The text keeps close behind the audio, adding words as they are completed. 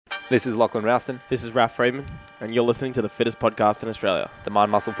This is Lachlan Rouston, This is Raf Friedman, and you're listening to the fittest podcast in Australia, the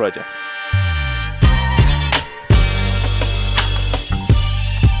Mind Muscle Project.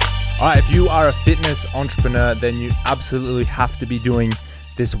 All right, if you are a fitness entrepreneur, then you absolutely have to be doing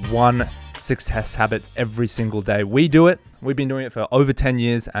this one success habit every single day. We do it. We've been doing it for over 10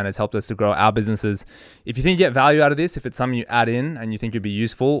 years and it's helped us to grow our businesses. If you think you get value out of this, if it's something you add in and you think it'd be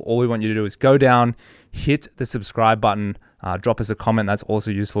useful, all we want you to do is go down, hit the subscribe button, drop us a comment. That's also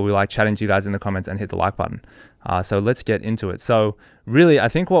useful. We like chatting to you guys in the comments, and hit the like button. So let's get into it. So really, I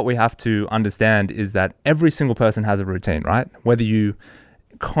think what we have to understand is that every single person has a routine, right? Whether you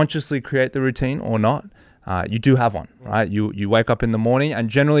consciously create the routine or not, you do have one, right? You wake up in the morning and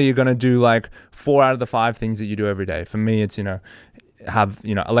generally you're going to do like 4 out of the 5 things that you do every day. For me, it's, have,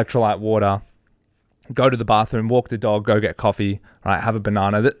 electrolyte water, go to the bathroom, walk the dog, go get coffee, right? Have a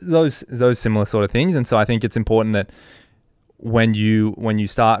banana, those similar sort of things. And so I think it's important that when you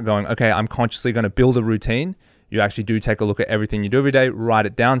start going, okay, I'm consciously going to build a routine, you actually do take a look at everything you do every day, write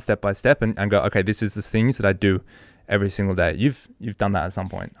it down step by step and go, okay, this is the things that I do every single day. You've done that at some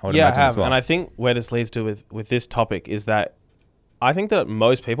point, I would imagine, I have. as well. And I think where this leads to with this topic is that I think that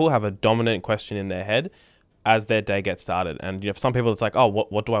most people have a dominant question in their head as their day gets started. And for some people, it's like, oh,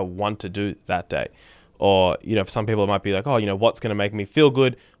 what do I want to do that day? Or for some people, it might be like, oh, what's going to make me feel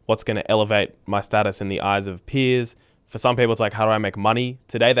good? What's going to elevate my status in the eyes of peers? For some people, it's like, how do I make money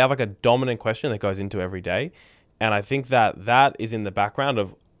today? They have like a dominant question that goes into every day. And I think that is in the background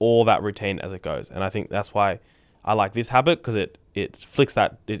of all that routine as it goes. And I think that's why I like this habit, because it flicks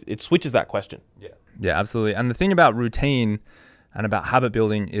that, it switches that question. Yeah, absolutely. And the thing about routine and about habit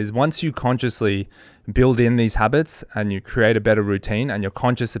building is once you consciously build in these habits and you create a better routine and you're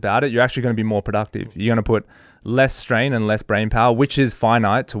conscious about it, you're actually going to be more productive. You're going to put less strain and less brain power, which is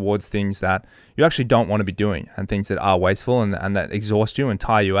finite, towards things that you actually don't want to be doing and things that are wasteful and that exhaust you and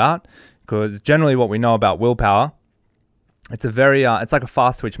tire you out. Because generally what we know about willpower, it's it's like a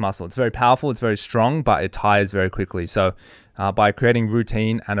fast twitch muscle. It's very powerful, it's very strong, but it tires very quickly. So by creating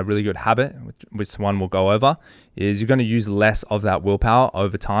routine and a really good habit, which one we'll go over, is you're going to use less of that willpower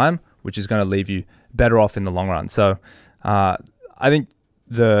over time, which is going to leave you better off in the long run. So I think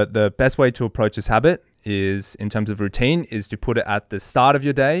the best way to approach this habit is, in terms of routine, is to put it at the start of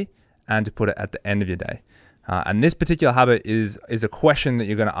your day and to put it at the end of your day. And this particular habit is a question that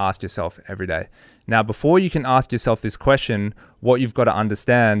you're going to ask yourself every day. Now, before you can ask yourself this question, what you've got to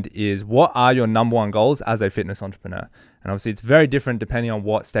understand is, what are your number one goals as a fitness entrepreneur? And obviously, it's very different depending on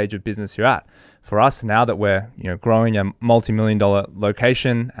what stage of business you're at. For us, now that we're growing a multi-million-dollar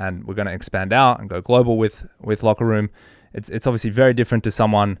location and we're going to expand out and go global with Locker Room, it's obviously very different to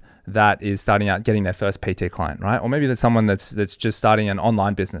someone that is starting out getting their first PT client, right? Or maybe there's someone that's just starting an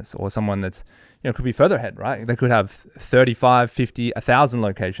online business, or someone that's could be further ahead, right? They could have 35, 50, 1,000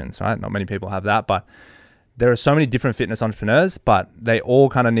 locations, right? Not many people have that, but there are so many different fitness entrepreneurs, but they all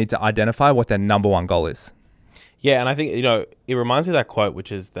kind of need to identify what their number one goal is. Yeah, and I think, it reminds me of that quote,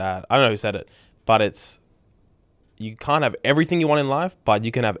 which is that, I don't know who said it, but it's, you can't have everything you want in life, but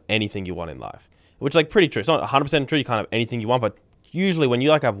you can have anything you want in life, which is like pretty true. It's not 100% true. You can't have anything you want, but usually when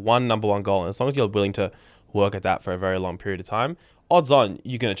you have one number one goal, and as long as you're willing to work at that for a very long period of time, odds on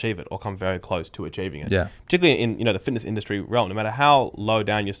you can achieve it or come very close to achieving it. Yeah. Particularly in the fitness industry realm, no matter how low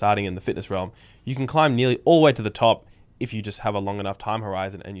down you're starting in the fitness realm, you can climb nearly all the way to the top if you just have a long enough time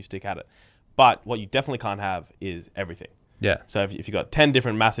horizon and you stick at it. But what you definitely can't have is everything. Yeah. So if you've got 10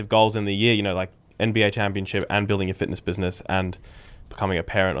 different massive goals in the year, like NBA championship and building a fitness business and becoming a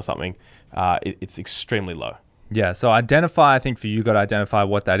parent or something, it's extremely low. Yeah. So I think for you, got to identify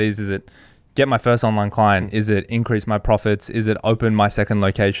what that is. Is it get my first online client? Is it increase my profits? Is it open my second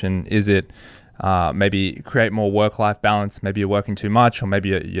location? Is it maybe create more work-life balance? Maybe you're working too much, or maybe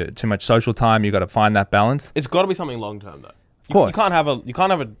you're too much social time. You got to find that balance. It's got to be something long-term, though. Of course. You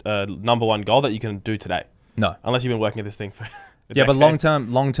can't have a number one goal that you can do today. No. Unless you've been working at this thing for yeah, but long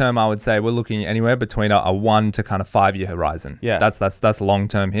term, I would say we're looking anywhere between a 1 to kind of 5 year horizon. Yeah. That's long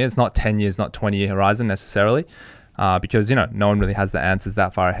term here. It's not 10 years, not 20 year horizon necessarily, because no one really has the answers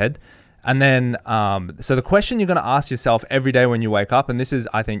that far ahead. And then, so the question you're going to ask yourself every day when you wake up, and this is,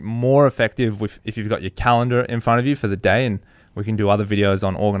 I think, more effective if you've got your calendar in front of you for the day, and we can do other videos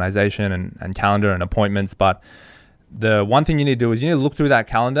on organization and calendar and appointments. But the one thing you need to do is you need to look through that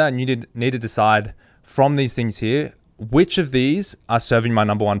calendar, and you need to decide from these things here, which of these are serving my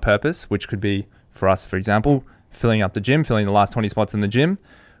number one purpose, which could be, for us, for example, filling up the gym, filling the last 20 spots in the gym.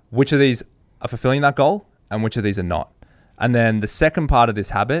 Which of these are fulfilling that goal, and which of these are not? And then the second part of this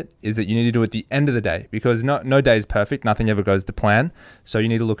habit is that you need to do it at the end of the day, because no day is perfect. Nothing ever goes to plan. So you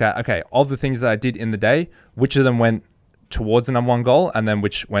need to look at, okay, of the things that I did in the day, which of them went towards the number one goal and then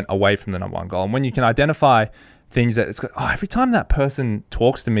which went away from the number one goal. And when you can identify things that it's every time that person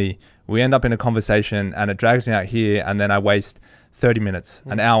talks to me, we end up in a conversation and it drags me out here, and then I waste 30 minutes,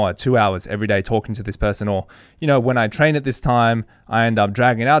 an hour, 2 hours every day talking to this person. Or, when I train at this time, I end up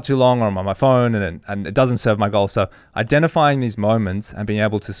dragging it out too long, or I'm on my phone and it doesn't serve my goal. So identifying these moments and being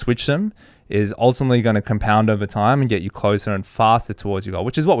able to switch them is ultimately going to compound over time and get you closer and faster towards your goal,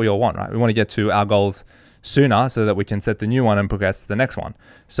 which is what we all want, right? We want to get to our goals sooner so that we can set the new one and progress to the next one.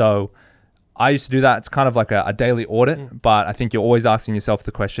 So I used to do that. It's kind of like a daily audit, but I think you're always asking yourself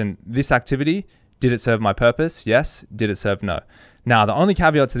the question, this activity, did it serve my purpose? Yes. Did it serve? No. Now, the only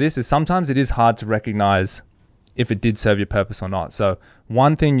caveat to this is sometimes it is hard to recognize if it did serve your purpose or not. So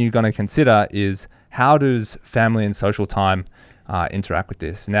one thing you're going to consider is, how does family and social time interact with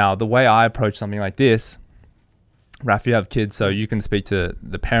this? Now, the way I approach something like this, Raf, you have kids, so you can speak to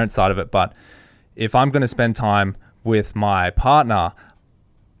the parent side of it, but if I'm going to spend time with my partner,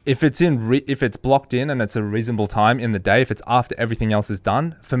 if it's blocked in and it's a reasonable time in the day, if it's after everything else is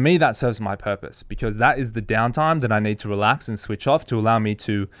done, for me, that serves my purpose, because that is the downtime that I need to relax and switch off to allow me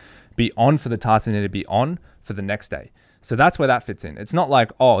to be on for the tasks I need to be on for the next day. So that's where that fits in. It's not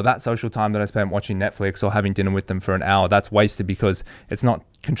like, that social time that I spent watching Netflix or having dinner with them for an hour, that's wasted because it's not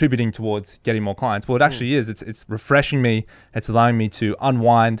contributing towards getting more clients. Well, it actually is. It's refreshing me. It's allowing me to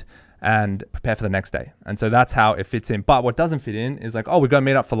unwind and prepare for the next day. And so that's how it fits in. But what doesn't fit in is like, we go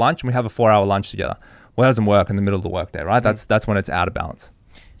meet up for lunch and we have a 4-hour lunch together. Well, that doesn't work in the middle of the workday, right? That's when it's out of balance.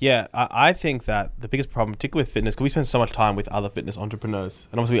 Yeah, I think that the biggest problem, particularly with fitness, because we spend so much time with other fitness entrepreneurs,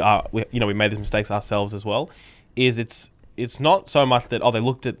 and obviously we made these mistakes ourselves as well, is it's not so much that, they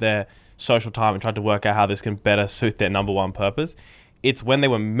looked at their social time and tried to work out how this can better suit their number one purpose. It's when they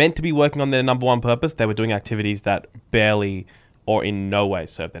were meant to be working on their number one purpose, they were doing activities that barely or in no way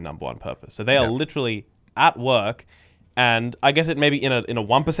serve their number one purpose. So they are literally at work, and I guess it maybe in a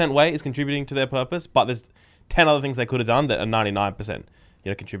 1% way is contributing to their purpose, but there's 10 other things they could have done that are 99%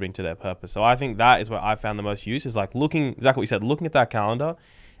 contributing to their purpose. So I think that is where I found the most use, is like looking, exactly what you said, looking at that calendar,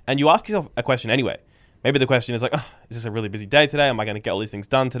 and you ask yourself a question anyway. Maybe the question is like, is this a really busy day today? Am I going to get all these things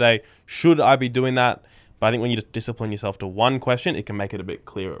done today? Should I be doing that? But I think when you just discipline yourself to one question, it can make it a bit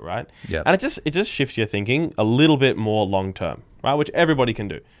clearer, right? Yeah. And it just shifts your thinking a little bit more long term, right? Which everybody can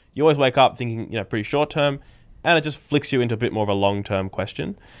do. You always wake up thinking, pretty short term, and it just flicks you into a bit more of a long term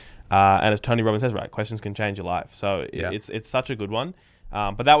question. And as Tony Robbins says, right, questions can change your life. So it's such a good one.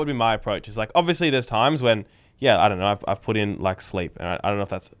 But that would be my approach. It's like, obviously there's times when, I don't know, I've put in like sleep, and I don't know if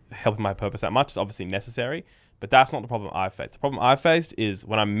that's helping my purpose that much. It's obviously necessary, but that's not the problem I faced. The problem I faced is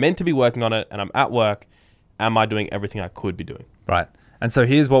when I'm meant to be working on it and I'm at work, am I doing everything I could be doing? Right. And so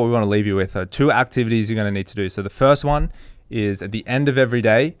here's what we want to leave you with. 2 activities you're going to need to do. So the first one is at the end of every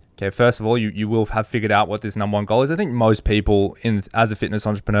day. Okay, first of all, you will have figured out what this number one goal is. I think most people as a fitness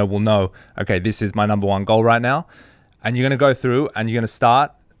entrepreneur will know, okay, this is my number one goal right now. And you're going to go through and you're going to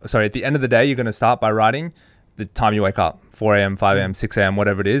start, at the end of the day, you're going to start by writing the time you wake up, 4 a.m., 5 a.m., 6 a.m.,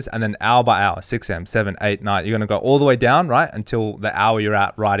 whatever it is. And then hour by hour, 6 a.m., 7, 8, 9, you're going to go all the way down, right? Until the hour you're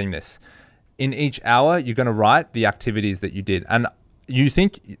at writing this. In each hour, you're going to write the activities that you did. And you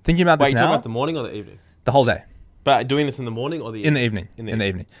thinking about this now. Wait, you're talking about the morning or the evening? The whole day. But doing this in the morning or the evening? In the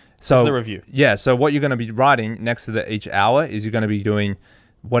evening. So this is the review. Yeah. So what you're going to be writing next to each hour is you're going to be doing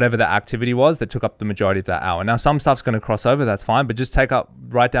whatever the activity was that took up the majority of that hour. Now, some stuff's going to cross over. That's fine. But just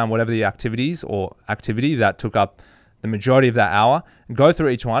write down whatever the activities or activity that took up the majority of that hour, and go through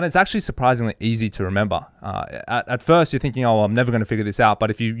each one. It's actually surprisingly easy to remember. At first, you're thinking, I'm never going to figure this out.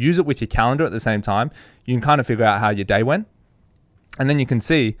 But if you use it with your calendar at the same time, you can kind of figure out how your day went. And then you can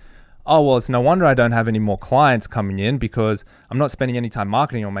see, it's no wonder I don't have any more clients coming in, because I'm not spending any time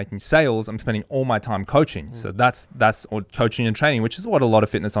marketing or making sales. I'm spending all my time coaching. So that's or coaching and training, which is what a lot of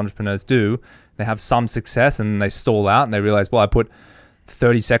fitness entrepreneurs do. They have some success and then they stall out and they realize, I put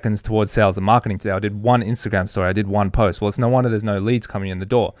 30 seconds towards sales and marketing today. I did 1 Instagram story. I did 1 post. Well, it's no wonder there's no leads coming in the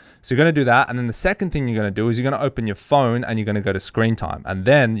door. So you're going to do that. And then the second thing you're going to do is you're going to open your phone and you're going to go to screen time. And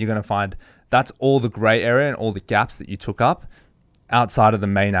then you're going to find that's all the gray area and all the gaps that you took up outside of the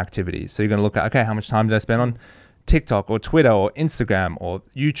main activities. So you're going to look at, okay, how much time did I spend on TikTok or Twitter or Instagram or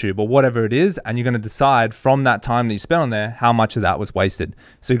YouTube or whatever it is. And you're going to decide from that time that you spent on there, how much of that was wasted.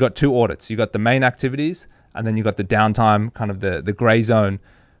 So you've got 2 audits. You've got the main activities, and then you've got the downtime, kind of the gray zone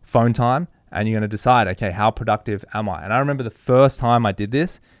phone time. And you're going to decide, okay, how productive am I? And I remember the first time I did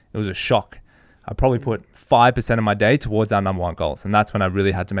this, it was a shock. I probably put 5% of my day towards our number one goals. And that's when I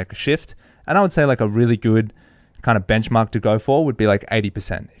really had to make a shift. And I would say like a really good kind of benchmark to go for would be like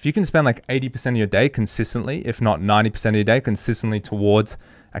 80%. If you can spend like 80% of your day consistently, if not 90% of your day consistently towards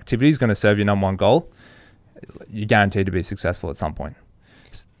activities going to serve your number one goal, you're guaranteed to be successful at some point.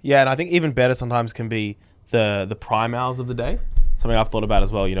 Yeah, and I think even better sometimes can be the prime hours of the day. Something I've thought about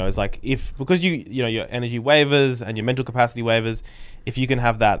as well, is like because your energy wavers and your mental capacity wavers, if you can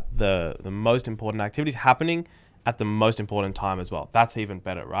have the most important activities happening at the most important time as well, that's even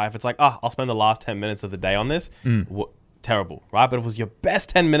better, right? If it's like, I'll spend the last 10 minutes of the day on this, terrible, right? But if it was your best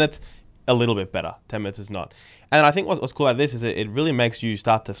 10 minutes, a little bit better. 10 minutes is not. And I think what's cool about this is it really makes you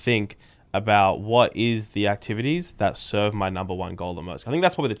start to think about what is the activities that serve my number one goal the most. I think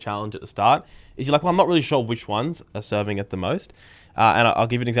that's probably the challenge at the start, is you're like, well, I'm not really sure which ones are serving it the most. And I'll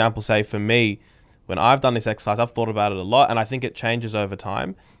give you an example. Say for me, when I've done this exercise, I've thought about it a lot, and I think it changes over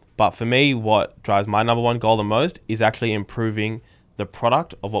time. But for me, what drives my number one goal the most is actually improving the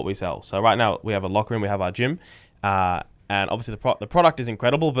product of what we sell. So right now we have a locker room, we have our gym, and obviously the product is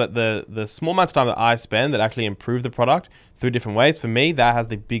incredible, but the small amounts of time that I spend that actually improve the product through different ways, for me, that has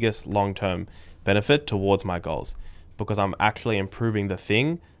the biggest long-term benefit towards my goals, because I'm actually improving the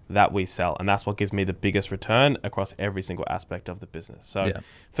thing that we sell, and that's what gives me the biggest return across every single aspect of the business. So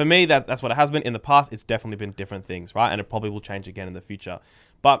for me, that's what it has been. In the past, it's definitely been different things, right? And it probably will change again in the future,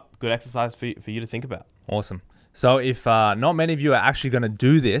 but good exercise for you to think about. Awesome. So if not many of you are actually going to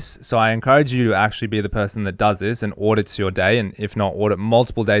do this, so I encourage you to actually be the person that does this and audits your day, and if not, audit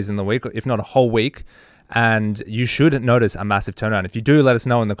multiple days in the week, if not a whole week, and you should notice a massive turnaround. If you do, let us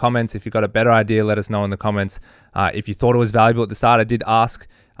know in the comments. If you've got a better idea, let us know in the comments. If you thought it was valuable at the start, I did ask,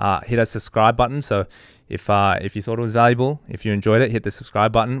 hit that subscribe button. So if you thought it was valuable, if you enjoyed it, hit the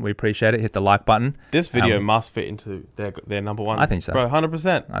subscribe button. We appreciate it. Hit the like button. This video must fit into their number one. I think so. Bro,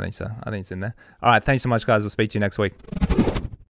 100%. I think so. I think it's in there. All right. Thanks so much, guys. We'll speak to you next week.